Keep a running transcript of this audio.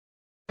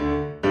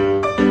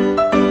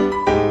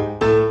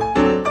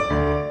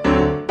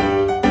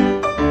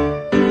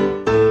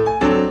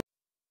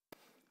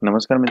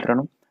नमस्कार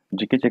मित्रांनो,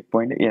 GK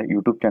checkpoint या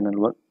यूट्यूब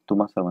चॅनलवर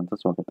तुम्हा सर्वांचं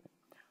स्वागत आहे.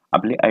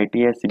 आपली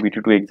ITI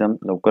CBT-2 एक्झाम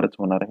लवकरच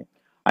होणार आहे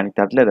आणि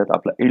त्यातल्या त्यात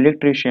आपला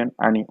इलेक्ट्रिशियन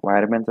आणि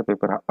वायरमॅनचा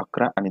पेपर हा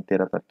 11 आणि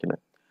 13 तारखेला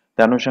आहे.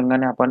 त्या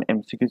अनुषंगाने आपण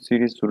MCQ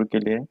सिरीज सुरू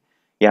केली आहे.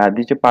 या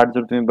आधीचे पार्ट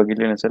जर तुम्ही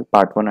बघितले नसेल,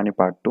 पार्ट 1 आणि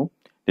पार्ट 2,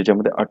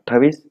 त्याच्यामध्ये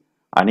 28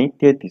 आणि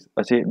 33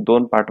 असे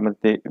दोन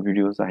पार्टमध्ये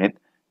व्हिडिओज आहेत.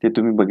 ते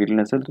तुम्ही बघितले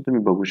नसेल तर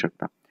तुम्ही बघू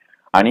शकता.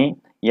 आणि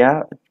या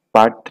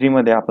पार्ट 3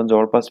 मध्ये आपण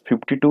जवळपास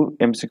 52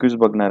 MCQs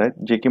बघणार आहेत,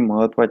 जे की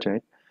महत्त्वाचे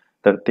आहेत.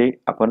 तर ते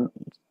आपण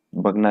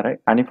बघणार आहे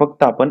आणि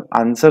फक्त आपण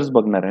आन्सर्स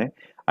बघणार आहे.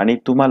 आणि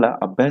तुम्हाला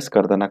अभ्यास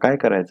करताना काय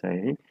करायचं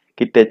आहे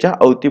की त्याच्या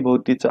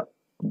अवतीभोवतीचा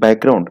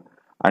बॅकग्राऊंड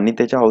आणि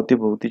त्याच्या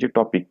अवतीभोवतीचे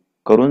टॉपिक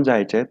करून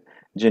जायचे आहेत,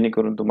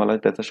 जेणेकरून तुम्हाला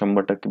त्याचा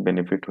 100%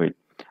 बेनिफिट होईल.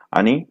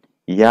 आणि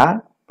या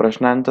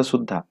प्रश्नांचा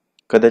सुद्धा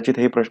कदाचित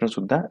हे प्रश्न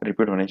सुद्धा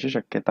रिपीट होण्याची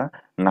शक्यता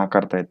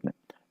नाकारता येत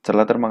नाही.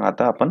 चला तर मग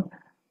आता आपण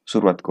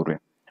सुरुवात करूया.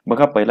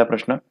 बघा, पहिला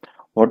प्रश्न,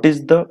 what is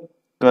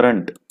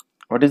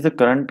the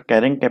current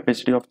carrying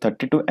capacity of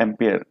 32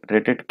 ampere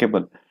rated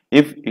cable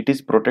if it is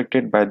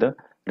protected by the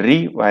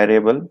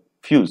rewirable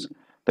fuse?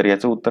 तर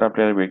याचं उत्तर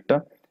आपल्याला भेटतं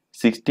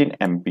 16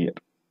 ampere,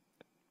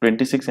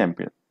 26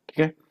 ampere.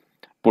 ठीक आहे.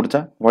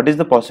 पुढचा, what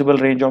is the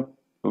possible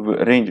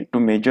range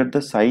to measure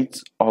the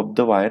size of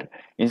the wire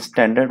in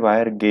standard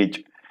wire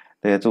gauge?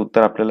 तर याचं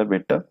उत्तर आपल्याला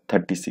भेटतं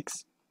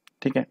 36.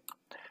 ठीक आहे.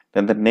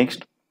 त्यानंतर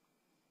next,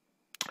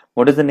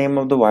 what is the name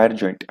of the wire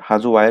joint? हा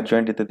जो वायर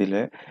जॉईंट इथे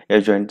दिलाय, या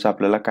जॉईंटचं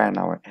आपल्याला काय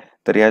नाव आहे?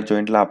 तर या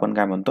जॉईंटला आपण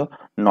काय म्हणतो?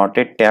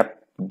 Noted tap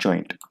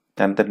joint.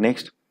 त्यानंतर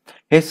नेक्स्ट,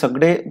 हे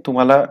सगळे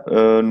तुम्हाला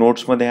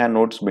नोट्समध्ये ह्या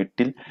नोट्स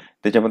भेटतील.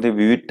 त्याच्यामध्ये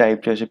विविध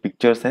टाईपचे असे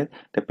पिक्चर्स आहेत.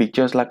 त्या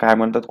पिक्चर्सला काय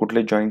म्हणतात,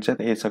 कुठले जॉईंट्स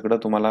आहेत, हे सगळं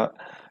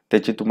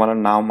तुम्हाला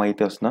नाव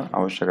माहिती असणं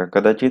आवश्यक आहे.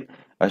 कदाचित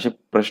असे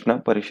प्रश्न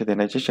परीक्षेत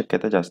येण्याची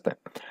शक्यता जास्त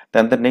आहे.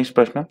 त्यानंतर नेक्स्ट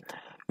प्रश्न,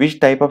 which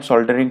type of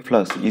सॉल्डरिंग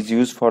flux is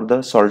use for the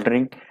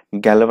सॉल्डरिंग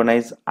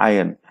गॅल्वनाइज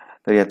iron?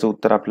 तर याचं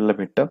उत्तर आपल्याला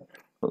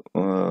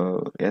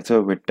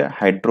भेटतं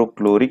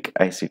हायड्रोक्लोरिक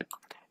ऍसिड.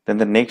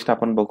 त्यानंतर नेक्स्ट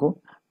आपण बघू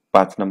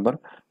 5 number,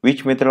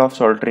 which method of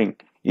सॉल्डरिंग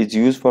is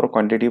use for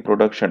quantity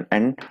production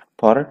and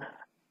for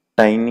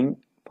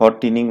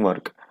tinning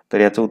work? तर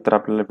याचं उत्तर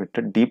आपल्याला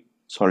भेटतं डीप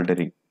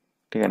सॉल्डरिंग.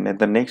 ठीक आहे.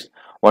 नंतर next,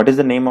 what is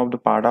the name of the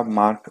part of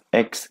mark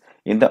x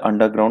in the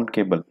underground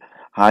cable?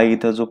 हा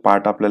इथं जो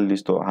पार्ट आपल्याला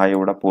दिसतो, हा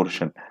एवढा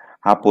पोर्शन,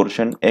 हा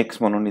पोर्शन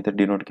एक्स म्हणून इथे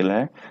डिनोट केला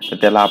आहे. तर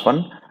त्याला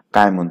आपण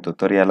काय म्हणतो?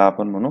 तर याला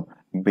आपण म्हणू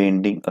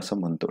बेंडिंग असं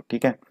म्हणतो.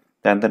 ठीक आहे.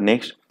 त्यानंतर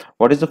next,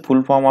 what is the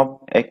full form of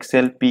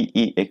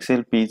XLPE?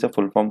 XLPE चं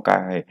फुल फॉर्म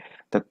काय आहे?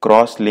 तर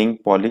क्रॉस लिंक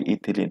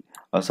पॉलीइथिलीन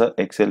असं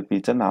XLPE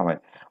चं नाव आहे.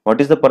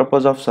 What is the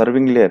purpose of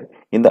serving layer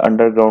in the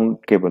underground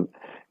cable?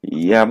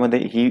 यामध्ये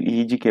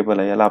ही जी केबल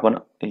आहे, याला आपण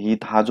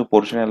हा जो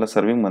पोर्शन याला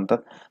सर्विंग म्हणतात.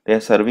 तर या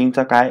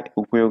सर्विंगचा काय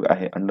उपयोग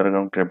आहे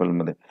अंडरग्राउंड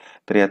केबलमध्ये?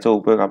 तर याचा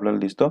उपयोग आपल्याला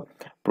दिसतो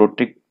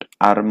protect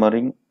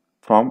armouring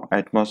from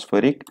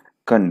atmospheric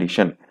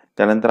condition.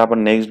 त्यानंतर आपण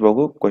नेक्स्ट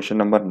बघू question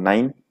number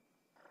 9,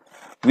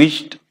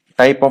 which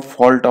type of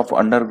fault of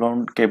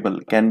underground cable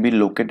can be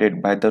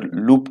located by the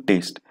loop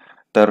taste?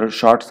 तर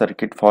शॉर्ट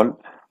सर्किट फॉल्ट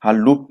हा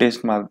लूप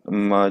टेस्ट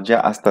ज्या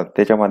असतात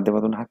त्याच्या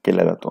माध्यमातून हा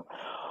केला जातो.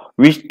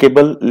 Which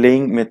cable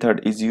laying method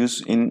is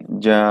use in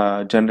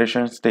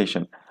generation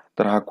station?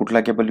 तर हा कुठला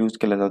केबल यूज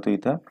केला जातो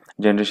इथं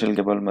जनरेशन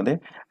केबलमध्ये?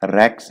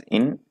 Racks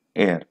in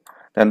air.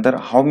 त्यानंतर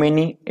how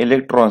many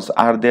electrons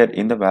R there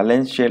in the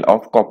valence shell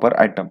of copper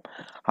item?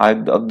 हा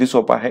अगदी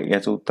सोपा आहे,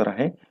 याचं उत्तर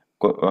आहे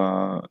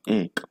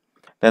 1.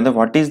 त्यानंतर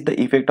what is the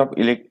effect of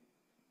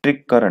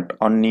electric current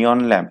on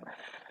neon lamp?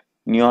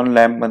 Neon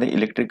lamp मध्ये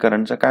इलेक्ट्रिक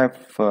करंटचा काय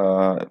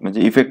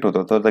म्हणजे इफेक्ट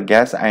होतो? तर द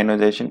गॅस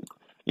आयनायझेशन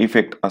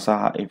इफेक्ट असा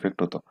हा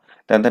इफेक्ट होतो.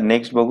 त्यानंतर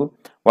नेक्स्ट बघू,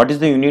 what is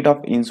the unit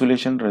of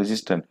insulation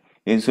resistance?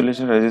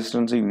 Insulation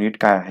रेजिस्टन्सचं unit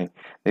काय आहे?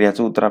 तर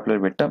याचं उत्तर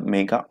आपल्याला भेटतं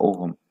मेगा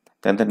ओहम.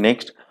 त्यानंतर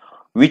next,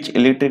 which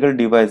electrical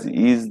device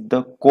is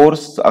the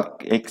course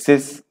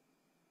access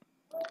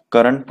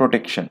current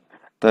protection?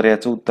 तर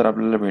याचं उत्तर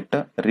आपल्याला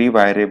भेटतं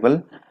रिवायरेबल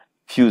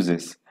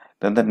फ्युजेस.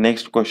 त्यानंतर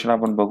नेक्स्ट क्वेश्चन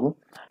आपण बघू,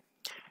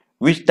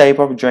 which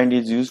type of joint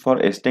is use for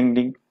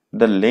extending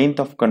the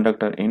length of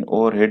conductor in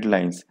overhead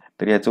lines?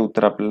 तर याचं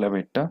उत्तर आपल्याला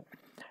भेटतं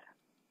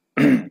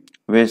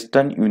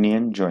वेस्टर्न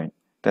युनियन जॉईंट.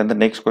 त्यानंतर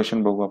नेक्स्ट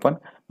क्वेश्चन बघू आपण,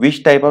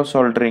 which type of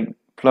soldering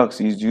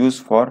flux is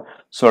use for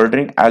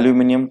soldering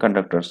aluminium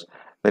conductors?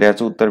 तर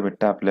याचं उत्तर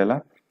भेटतं आपल्याला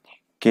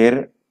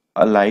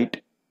केरलाइट.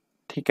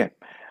 ठीक आहे.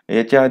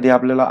 याच्या आधी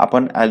आपल्याला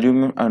आपण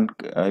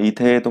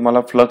इथे तुम्हाला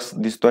फ्लक्स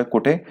दिसतोय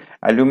कुठे?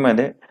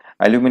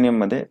 अल्युमिनियम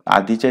मध्ये.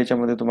 आधीच्या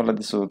याच्यामध्ये तुम्हाला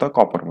दिसत होता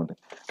कॉपर मध्ये.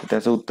 तर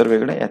त्याचं उत्तर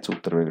वेगळं, याचं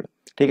उत्तर वेगळं.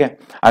 ठीक आहे.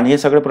 आणि हे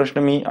सगळे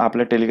प्रश्न मी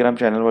आपल्या टेलिग्राम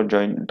चॅनलवर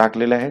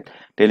टाकलेले आहेत.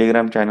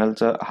 टेलिग्राम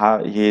चॅनलचं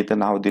हे इथं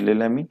नाव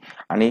दिलेलं आहे मी,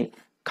 आणि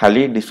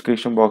खाली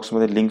डिस्क्रिप्शन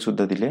बॉक्समध्ये लिंक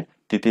सुद्धा दिली,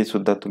 तिथे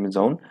सुद्धा तुम्ही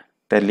जाऊन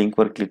त्या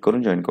लिंकवर क्लिक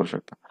करून जॉईन करू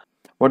शकता.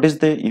 What is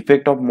the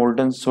effect of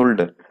molten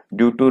solder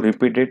due to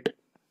repeated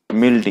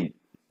मिल्डिंग?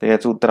 तर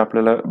याचं उत्तर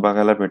आपल्याला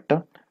बघायला भेटतं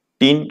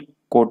tin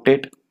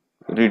coated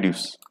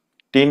reduce,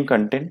 tin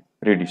content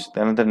reduce.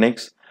 त्यानंतर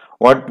next,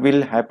 what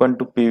will happen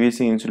to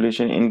PVC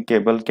insulation in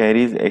cable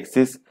carries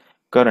access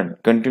current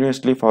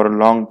continuously for a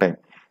long time?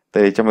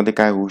 तर याच्यामध्ये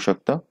काय होऊ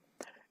शकतं,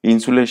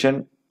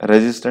 insulation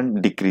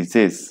resistance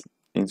decreases.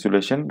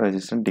 Insulation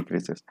resistance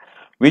decreases.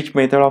 Which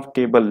method of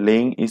cable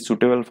laying is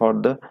suitable for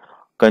the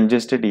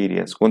congested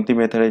areas. कोणती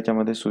method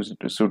याच्यामध्ये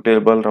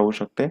suitable राहू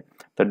शकते,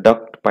 तर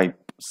डक्ट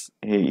पाईप्स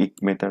हे एक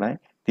मेथड आहे,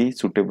 ती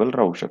सुटेबल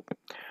राहू शकते.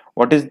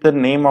 What is the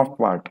name of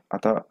part.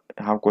 आता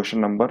हा क्वेश्चन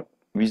नंबर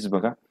 20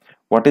 बघा.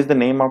 What is the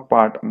name of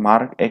part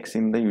mark x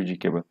in the UG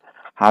cable.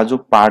 हा जो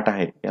पार्ट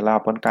आहे याला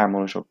आपण काय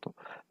म्हणू शकतो,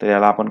 तर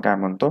याला आपण काय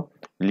म्हणतो,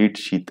 लीड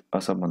शीथ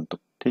असं म्हणतो.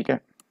 ठीक आहे.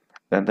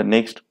 त्यानंतर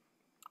next,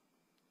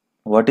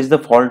 what is the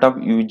fault of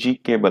UG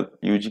cable.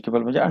 UG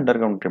cable म्हणजे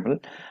underground cable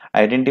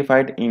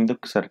identified in the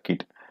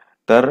circuit.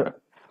 तर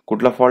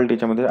कुठला फॉल्ट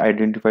याच्यामध्ये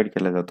आयडेंटिफाईड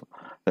केला जातो,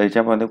 तर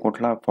याच्यामध्ये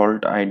कुठला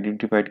फॉल्ट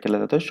आयडेंटिफाईड केला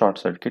जातो, शॉर्ट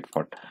सर्किट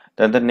फॉल्ट.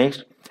 त्यानंतर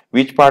next,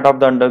 which part of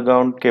the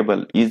underground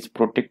cable is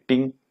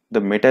protecting the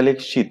metallic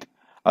sheath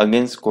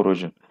against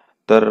corrosion.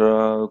 तर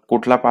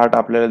कुठला पार्ट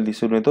आपल्याला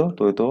दिसून येतो,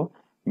 तो येतो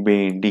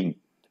बेंडिंग.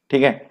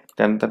 ठीक आहे.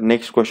 त्यानंतर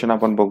नेक्स्ट क्वेश्चन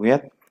आपण बघूयात.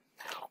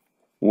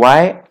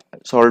 Y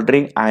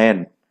soldering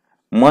iron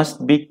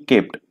must be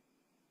kept.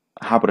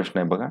 हा प्रश्न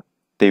आहे बघा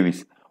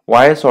 23.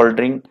 Y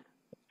soldering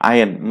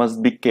iron must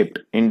be kept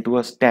into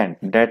a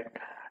stand that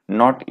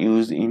not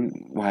used in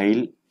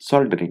while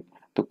soldering.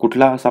 तो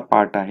कुठला असा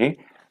पार्ट आहे,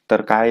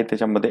 तर काय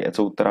त्याच्यामध्ये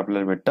याचं उत्तर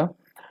आपल्याला भेटतं,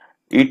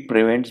 it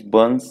prevents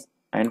Burns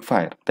and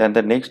fire.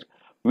 त्यानंतर next,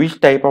 which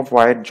type of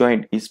wire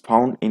joint is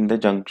found in the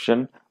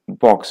junction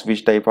box.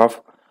 Which type of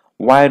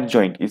wire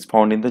joint is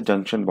found in the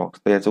junction box.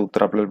 तर याचं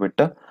उत्तर आपल्याला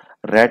भेटतं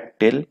रॅट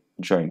टेल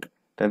जॉईंट.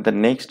 त्यानंतर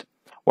next,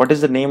 what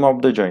is the name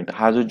of the joint.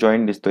 हा जो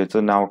joint दिसतो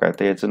याचं नाव काय,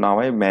 तर याचं नाव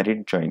आहे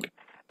मॅरिड जॉईंट.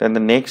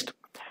 त्यानंतर next,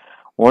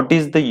 what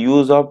is the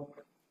use of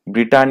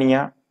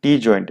Britannia T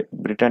joint.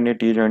 Britannia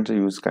T जॉईंटचा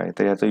use काय,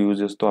 तर याचा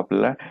यूज असतो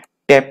आपल्याला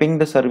tapping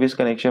the service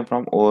connection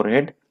from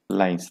overhead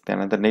lines.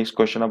 त्यानंतर नेक्स्ट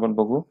क्वेश्चन आपण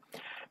बघू.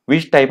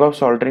 Which type of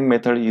सॉल्डरिंग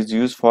method is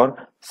use for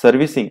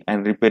servicing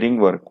and repairing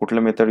work.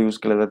 कुठलं method use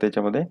केलं जातं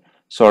त्याच्यामध्ये,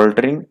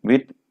 सॉल्डरिंग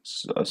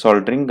विथ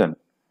सॉल्डरिंग गन.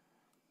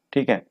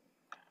 ठीक आहे.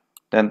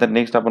 त्यानंतर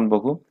नेक्स्ट आपण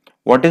बघू.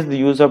 What is the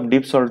use of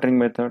deep सॉल्डरिंग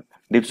method.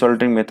 Deep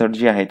सॉल्डरिंग method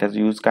जी आहे त्याचा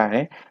यूज काय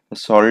आहे,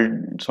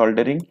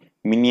 सॉल्डरिंग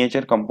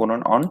मिनिएचर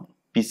कंपोनंट ऑन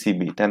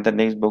पीसीबी. त्यानंतर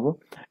नेक्स्ट बघू.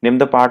 Name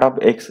the part of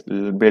x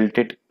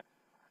belted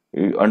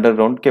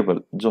underground cable.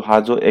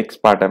 जो एक्स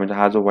पार्ट आहे, म्हणजे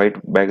हा जो व्हाईट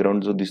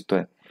बॅकग्राऊंड जो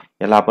दिसतोय,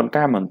 याला आपण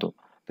काय म्हणतो,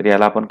 तर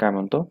याला आपण काय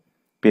म्हणतो,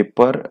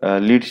 paper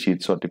lead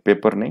sheet. Sorry,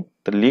 paper नाही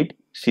तर लीड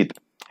शीट.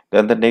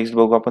 त्यानंतर नेक्स्ट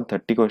बघू आपण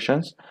 30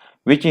 questions.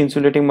 Which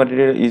insulating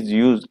material is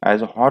use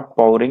as a hot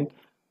powering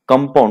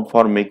compound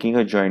for making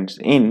a joints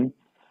in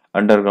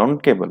underground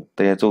cable.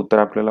 तर याचं उत्तर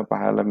आपल्याला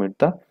पाहायला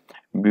मिळतं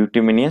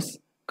ब्युटिमिनियस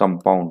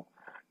कंपाऊंड.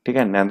 ठीक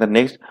आहे. नंतर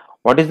next,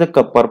 what is the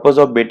purpose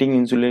of betting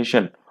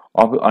insulation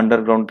of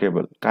underground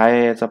cable. काय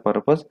आहे याचा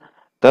पर्पज,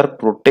 तर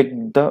protect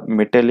the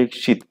metallic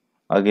sheath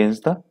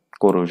against the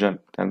corrosion.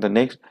 त्यानंतर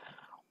next,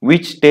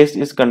 which test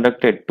is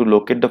conducted to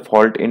locate the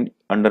fault in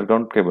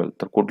underground cable.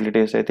 तर कुठली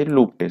taste आहे, ते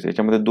loop taste.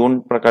 याच्यामध्ये 2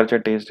 प्रकारच्या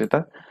टेस्ट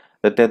येतात,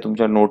 तर त्या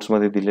तुमच्या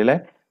नोट्समध्ये दिलेल्या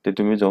आहे, ते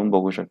तुम्ही जाऊन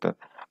बघू शकता.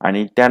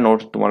 आणि त्या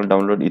नोट्स तुम्हाला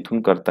डाउनलोड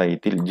इथून करता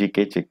येतील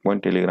GK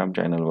चेकपॉइंट टेलिग्राम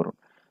चॅनलवरून.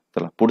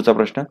 चला पुढचा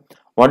प्रश्न.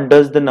 What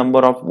does the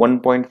number of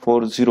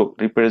 1.40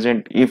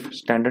 represent if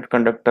standard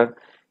conductor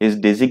is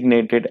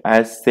designated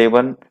as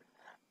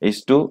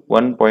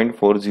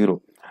 7:1.40.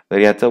 तर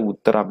याचं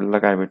उत्तर आपल्याला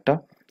काय भेटतं,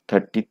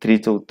 33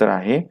 चं उत्तर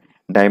आहे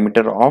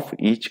डायमीटर ऑफ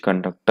इच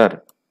कंडक्टर.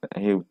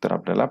 हे उत्तर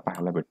आपल्याला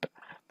पाहायला भेटतं.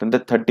 नंतर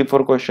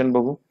 34 क्वेश्चन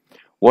बघू.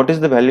 What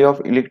is the value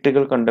of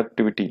electrical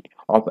conductivity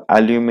of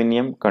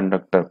aluminium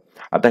conductor.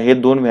 आता हे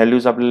 2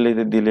 व्हॅल्यूज आपल्याला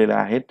इथे दिलेले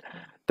आहेत,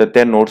 तर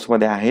त्या नोट्स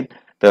मध्ये आहेत.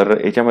 तर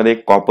याच्यामध्ये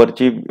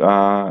कॉपरची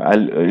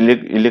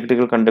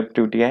इलेक्ट्रिकल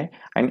कंडक्टिव्हिटी आहे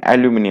आणि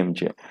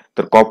अल्युमिनियमची आहे.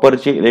 तर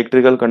कॉपरची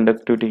इलेक्ट्रिकल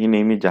कंडक्टिव्हिटी ही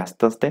नेहमी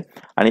जास्त असते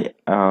आणि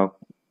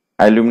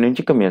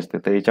अल्युमिनियमची कमी असते.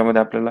 तर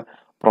याच्यामध्ये आपल्याला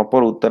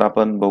प्रॉपर उत्तर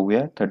आपण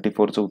बघूया.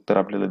 34चं उत्तर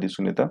आपल्याला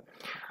दिसून येतं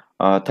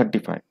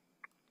 35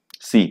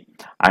 सी.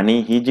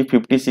 आणि ही जी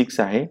 56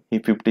 आहे, ही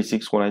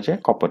 56 कोणाची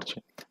आहे, कॉपरची.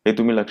 हे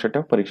तुम्ही लक्षात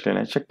ठेवा, परीक्षा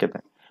येण्याची शक्यता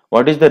आहे.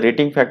 What is the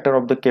rating factor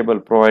of the cable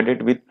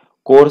provided with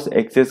course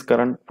access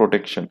current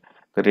protection.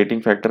 तर रेटिंग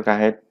फॅक्टर काय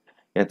आहे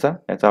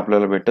याचा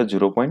आपल्याला भेटतं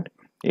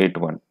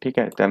 0.81. ठीक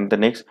आहे. त्यानंतर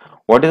next,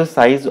 what is the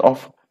size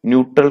of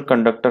neutral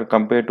conductor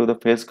compare to the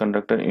face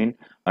conductor in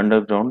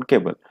underground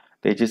cable.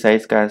 त्याची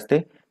साईज काय असते,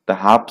 तर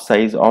half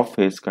size of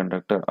face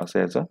conductor असं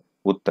याचं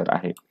उत्तर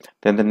आहे.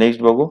 त्यानंतर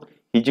नेक्स्ट बघू.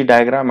 ही जी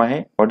डायग्राम आहे,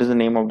 what is the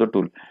name of the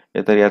tool.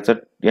 तर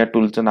या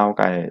टूलचं नाव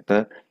काय आहे,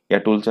 तर या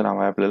टूलचं नाव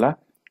आहे आपल्याला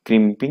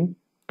क्रिम्पिंग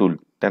टूल.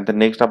 त्यानंतर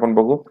नेक्स्ट आपण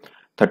बघू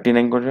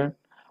 39 question.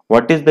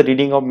 What is the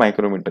reading of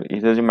micrometre.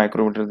 इथं जे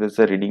मायक्रोमीटर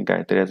त्याचं रिडिंग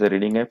काय, तर याचं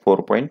रिडिंग आहे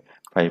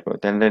 4.5.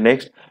 त्यानंतर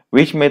next,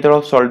 which method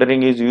of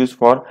सॉल्डरिंग is use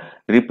for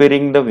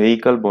repairing the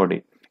vehicle body.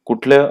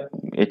 कुठल्या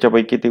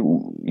याच्यापैकी ते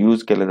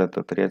यूज केलं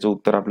जातं, तर याचं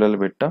उत्तर आपल्याला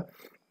भेटतं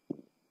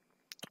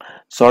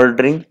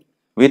सॉल्डरिंग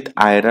विथ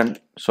आयरन.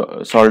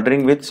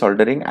 सॉल्डरिंग विथ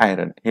सॉल्डरिंग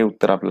आयरन हे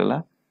उत्तर आपल्याला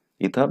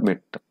इथं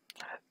भेटतं.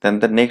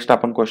 त्यानंतर नेक्स्ट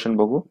आपण क्वेश्चन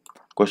बघू.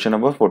 Question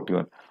number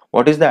 41.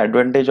 What is the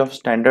advantage of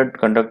standard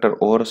conductor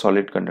over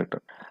solid conductor.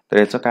 तर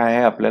याचं काय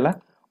आहे आपल्याला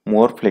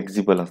मोर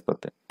फ्लेक्झिबल असतात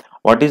ते.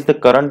 What is the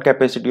current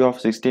capacity of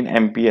 16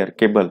 ampere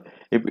cable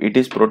if it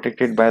is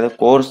protected by the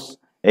course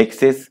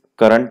access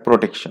current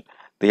protection.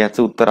 तर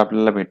याचं उत्तर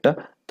आपल्याला भेटतं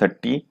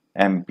 30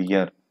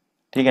 एम्पियर.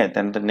 ठीक आहे.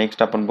 त्यानंतर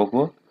नेक्स्ट आपण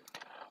बघू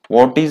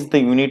what is the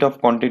unit of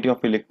quantity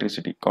of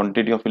electricity.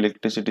 Quantity of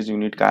electricities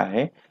unit काय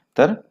आहे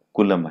तर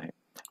कुलम आहे.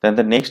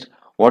 त्यानंतर next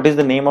what is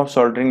the name of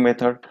सॉल्डरिंग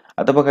method.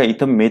 आता बघा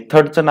इथं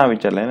मेथडचं नाव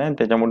विचारलंय ना,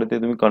 त्याच्यामुळे ते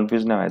तुम्ही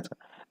कन्फ्युज नाही व्हायचं.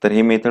 तर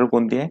ही मेथड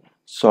कोणती आहे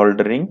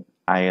सॉल्डरिंग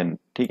आयन.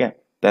 ठीक आहे.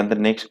 त्यानंतर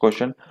next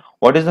question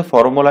what is the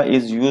formula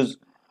is use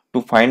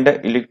to find the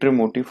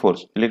electromotive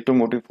force.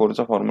 Electromotive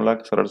फोर्सचा formula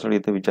सरळ सरळ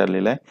इथे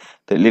विचारलेला आहे.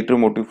 तर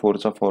इलेक्ट्रोमोटिव्ह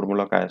फोर्सचा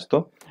फॉर्म्युला काय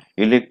असतो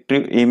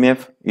electric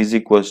EMF is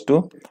equals to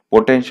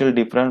potential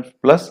difference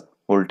plus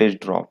voltage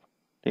drop.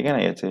 ठीक आहे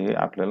ना, याचे हे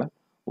आपल्याला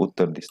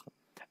उत्तर दिसतं.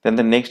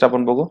 त्यानंतर नेक्स्ट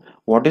आपण बघू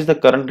what is the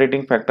current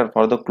rating factor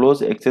for the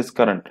close access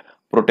current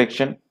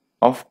protection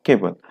of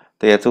cable.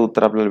 तर याचं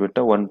उत्तर आपल्याला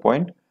भेटतं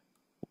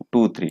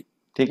 1.23.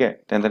 ठीक आहे.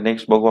 त्यानंतर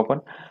नेक्स्ट बघू आपण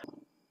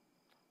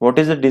what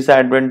is the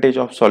disadvantage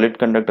of solid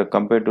conductor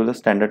compared to the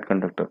standard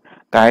conductor.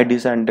 काय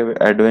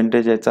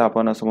डिसएडव्हान्टेज याचा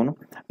आपण असं म्हणू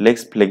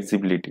लेस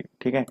फ्लेक्झिबिलिटी.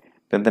 ठीक आहे.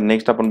 त्यानंतर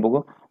नेक्स्ट आपण बघू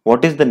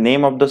what is the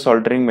name of the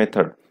सॉल्डरिंग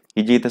method.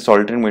 ही जी इथे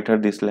सॉल्डरिंग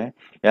मेथड दिसलंय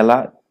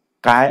याला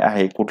काय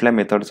आहे कुठल्या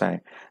मेथड्स आहे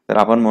तर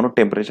आपण म्हणू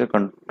टेम्परेचर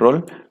कंट्रोल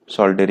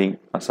सॉल्डरिंग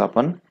असं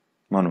आपण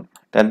म्हणू.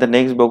 त्यानंतर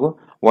नेक्स्ट बघू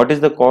what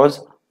is the cause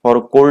for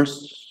cold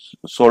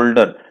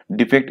solder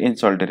defect in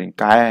सॉल्डरिंग.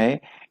 काय आहे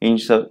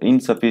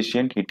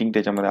इनसफिशियंट हिटिंग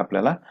त्याच्यामध्ये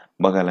आपल्याला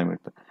बघायला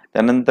मिळतं.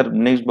 त्यानंतर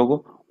नेक्स्ट बघू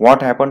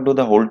what happen to the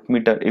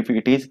voltmeter if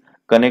it is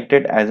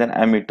connected as an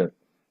ammeter.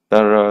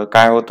 तर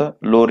काय होतं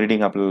लो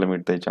रिडिंग आपल्याला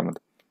मिळतं याच्यामध्ये.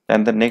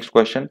 त्यानंतर next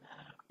question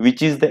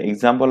which is the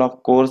example of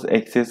course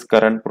access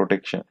current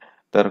protection.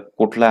 तर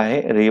कुठला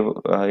आहे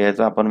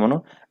याचा आपण म्हणू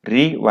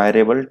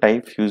रिवायरेबल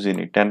टाईप फ्यूज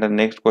युनिट. त्यानंतर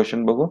नेक्स्ट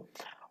क्वेश्चन बघू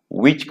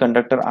which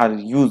conductor R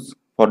use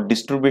for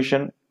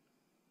distribution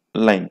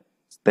line.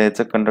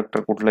 त्याचं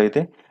कंडक्टर कुठलं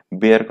येते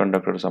बेअर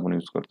कंडक्टर्स आपण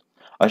यूज करतो.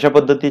 अशा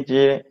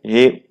पद्धतीचे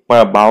हे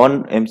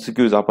 52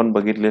 MCQs आपण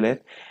बघितलेले आहेत.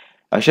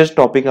 असेच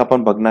टॉपिक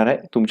आपण बघणार आहे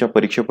तुमच्या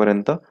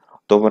परीक्षेपर्यंत.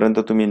 तोपर्यंत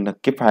तुम्ही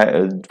नक्की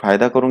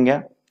फायदा करून घ्या.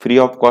 फ्री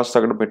ऑफ कॉस्ट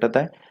सगळं भेटत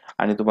आहे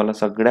आणि तुम्हाला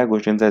सगळ्या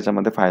गोष्टींचा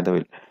याच्यामध्ये फायदा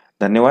होईल.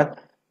 धन्यवाद.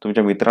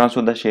 तुमच्या मित्रांना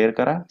सुद्धा शेअर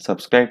करा,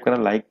 सबस्क्राईब करा,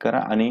 लाईक करा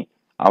आणि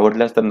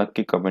आवडल्यास तर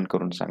नक्की कमेंट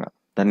करून सांगा.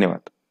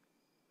 धन्यवाद.